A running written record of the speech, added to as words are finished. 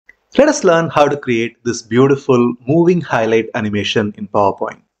Let us learn how to create this beautiful moving highlight animation in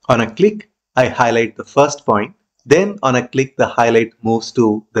PowerPoint. On a click, I highlight the first point. Then on a click, the highlight moves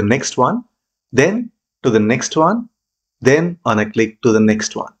to the next one, then to the next one, then on a click to the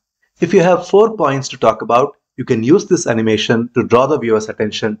next one. If you have 4 points to talk about, you can use this animation to draw the viewer's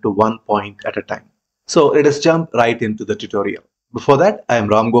attention to one point at a time. So let us jump right into the tutorial. Before that, I am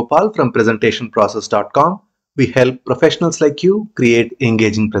Ramgopal from presentationprocess.com. We help professionals like you create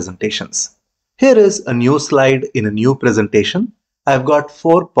engaging presentations. Here is a new slide in a new presentation. I've got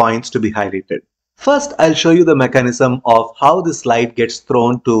 4 points to be highlighted. First, I'll show you the mechanism of how the slide gets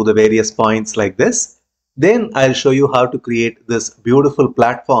thrown to the various points like this. Then I'll show you how to create this beautiful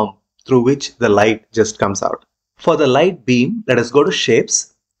platform through which the light just comes out. For the light beam, let us go to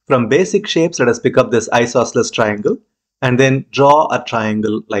shapes. From basic shapes, let us pick up this isosceles triangle and then draw a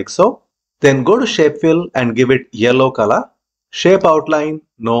triangle like so. Then go to shape fill and give it yellow color. Shape outline,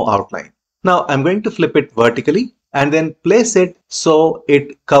 no outline. Now I'm going to flip it vertically and then place it so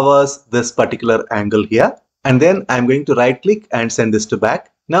it covers this particular angle here. And then I'm going to right click and send this to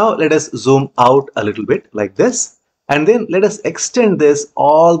back. Now let us zoom out a little bit like this. And then let us extend this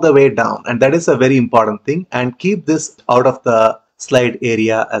all the way down. And that is a very important thing. And keep this out of the slide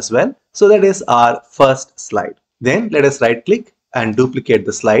area as well. So that is our first slide. Then let us right click and duplicate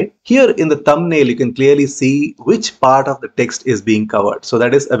the slide. Here in the thumbnail, you can clearly see which part of the text is being covered. So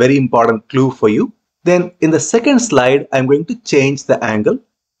that is a very important clue for you. Then in the second slide, I'm going to change the angle.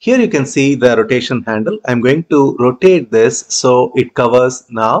 Here you can see the rotation handle. I'm going to rotate this so it covers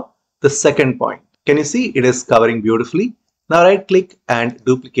now the second point. Can you see it is covering beautifully? Now right click and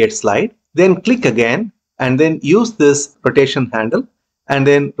duplicate slide. Then click again and then use this rotation handle and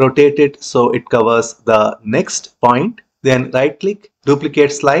then rotate it so it covers the next point. Then right click,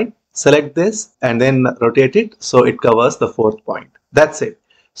 duplicate slide, select this and then rotate it so it covers the fourth point. That's it.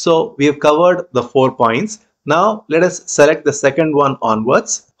 So we have covered the 4 points. Now let us select the second one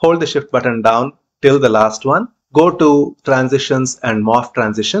onwards. Hold the shift button down till the last one. Go to transitions and morph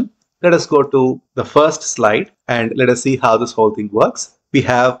transition. Let us go to the first slide and let us see how this whole thing works. We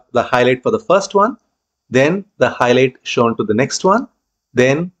have the highlight for the first one, then the highlight shown to the next one,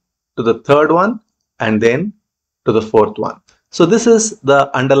 then to the third one, and then to the fourth one. So this is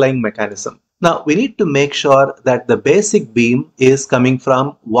the underlying mechanism. Now we need to make sure that the basic beam is coming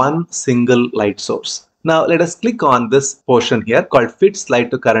from one single light source. Now let us click on this portion here called Fit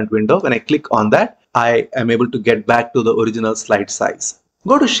Slide to Current Window. When I click on that, I am able to get back to the original slide size.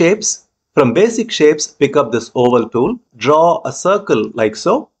 Go to Shapes. From basic shapes, pick up this oval tool. Draw a circle like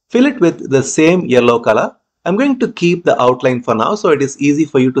so. Fill it with the same yellow color. I'm going to keep the outline for now so it is easy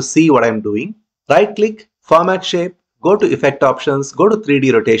for you to see what I'm doing. Right click, Format Shape. Go to Effect Options, go to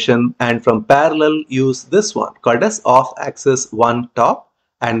 3D Rotation, and from Parallel use this one called as Off Axis 1 Top,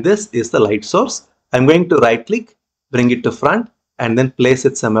 and this is the light source. I'm going to right click, bring it to front, and then place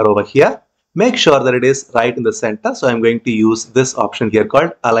it somewhere over here. Make sure that it is right in the center, so I'm going to use this option here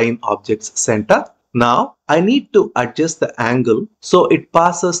called Align Objects Center. Now I need to adjust the angle so it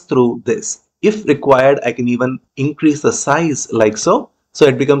passes through this. If required, I can even increase the size like so. So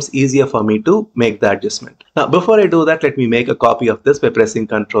it becomes easier for me to make the adjustment. Now, before I do that, let me make a copy of this by pressing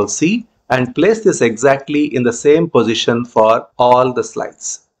Ctrl C and place this exactly in the same position for all the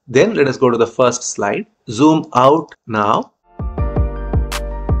slides. Then let us go to the first slide. Zoom out now.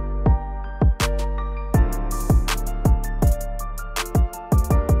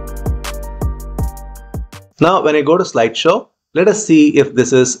 Now, when I go to slideshow, let us see if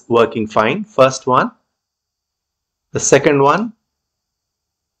this is working fine. First one, the second one,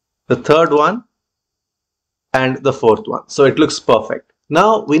 the third one, and the fourth one. So it looks perfect.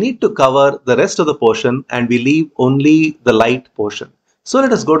 Now we need to cover the rest of the portion and we leave only the light portion. So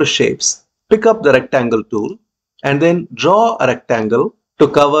let us go to Shapes, pick up the rectangle tool and then draw a rectangle to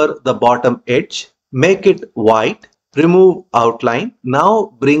cover the bottom edge. Make it white, remove outline.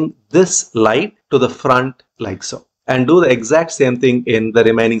 Now bring this light to the front like so. And do the exact same thing in the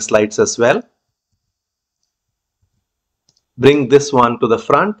remaining slides as well. Bring this one to the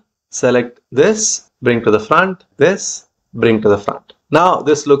front. Select this, bring to the front, this, bring to the front. Now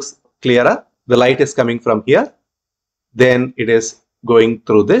this looks clearer. The light is coming from here. Then it is going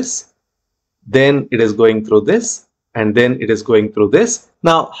through this. Then it is going through this. And then it is going through this.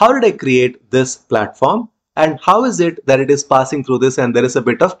 Now, how did I create this platform? And how is it that it is passing through this and there is a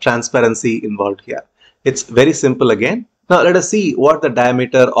bit of transparency involved here? It's very simple again. Now let us see what the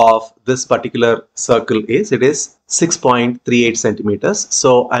diameter of this particular circle is. It is 6.38 centimeters.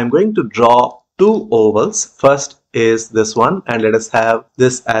 So I'm going to draw 2 ovals. First is this one and let us have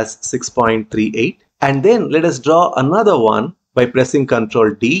this as 6.38. And then let us draw another one by pressing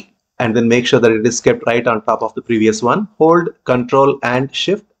Ctrl D and then make sure that it is kept right on top of the previous one. Hold Ctrl and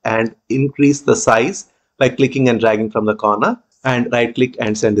Shift and increase the size by clicking and dragging from the corner, and right click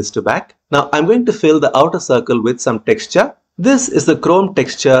and send this to back. Now I'm going to fill the outer circle with some texture. This is the chrome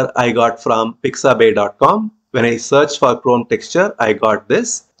texture I got from pixabay.com. When I searched for chrome texture, I got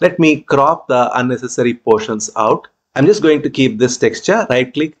this. Let me crop the unnecessary portions out. I'm just going to keep this texture,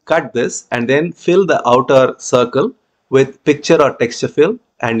 right click, cut this, and then fill the outer circle with picture or texture fill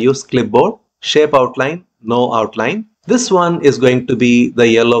and use clipboard. Shape outline, no outline. This one is going to be the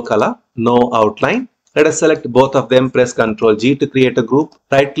yellow color, no outline. Let us select both of them, press Ctrl G to create a group.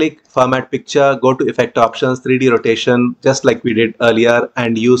 Right click, format picture, go to effect options, 3D rotation, just like we did earlier,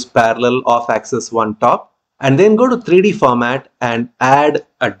 and use parallel off axis one top. And then go to 3D format and add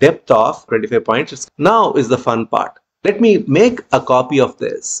a depth of 25 points. Now is the fun part. Let me make a copy of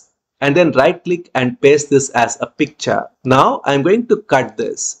this and then right click and paste this as a picture. Now I'm going to cut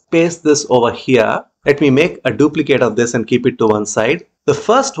this, paste this over here. Let me make a duplicate of this and keep it to one side. The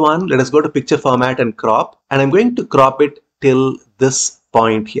first one, let us go to picture format and crop, and I'm going to crop it till this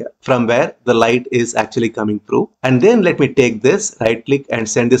point here from where the light is actually coming through. And then let me take this, right click and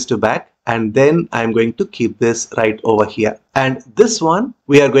send this to back, and then I'm going to keep this right over here. And this one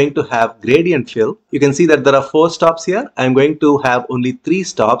we are going to have gradient fill. You can see that there are 4 stops here. I'm going to have only 3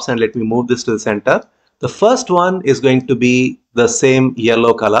 stops, and let me move this to the center. The first one is going to be the same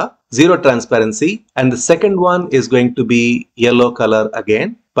yellow color, 0 transparency, and the second one is going to be yellow color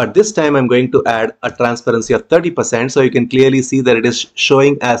again. But this time I'm going to add a transparency of 30%, so you can clearly see that it is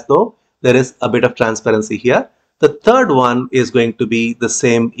showing as though there is a bit of transparency here. The third one is going to be the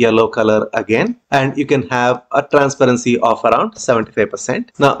same yellow color again, and you can have a transparency of around 75%.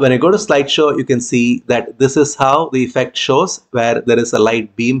 Now when I go to slideshow, you can see that this is how the effect shows, where there is a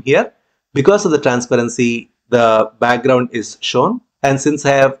light beam here. Because of the transparency, the background is shown, and since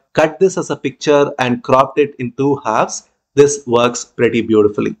I have cut this as a picture and cropped it in 2 halves, this works pretty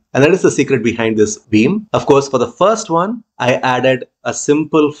beautifully. And that is the secret behind this beam. Of course, for the first one, I added a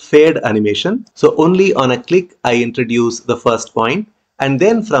simple fade animation. So only on a click, I introduce the first point, and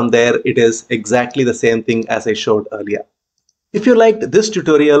then from there, it is exactly the same thing as I showed earlier. If you liked this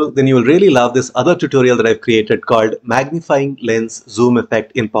tutorial, then you will really love this other tutorial that I've created called Magnifying Lens Zoom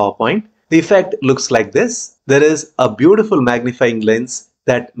Effect in PowerPoint. The effect looks like this. There is a beautiful magnifying lens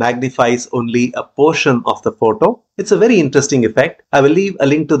that magnifies only a portion of the photo. It's a very interesting effect. I will leave a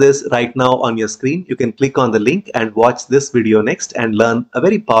link to this right now on your screen. You can click on the link and watch this video next and learn a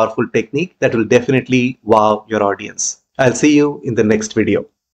very powerful technique that will definitely wow your audience. I'll see you in the next video.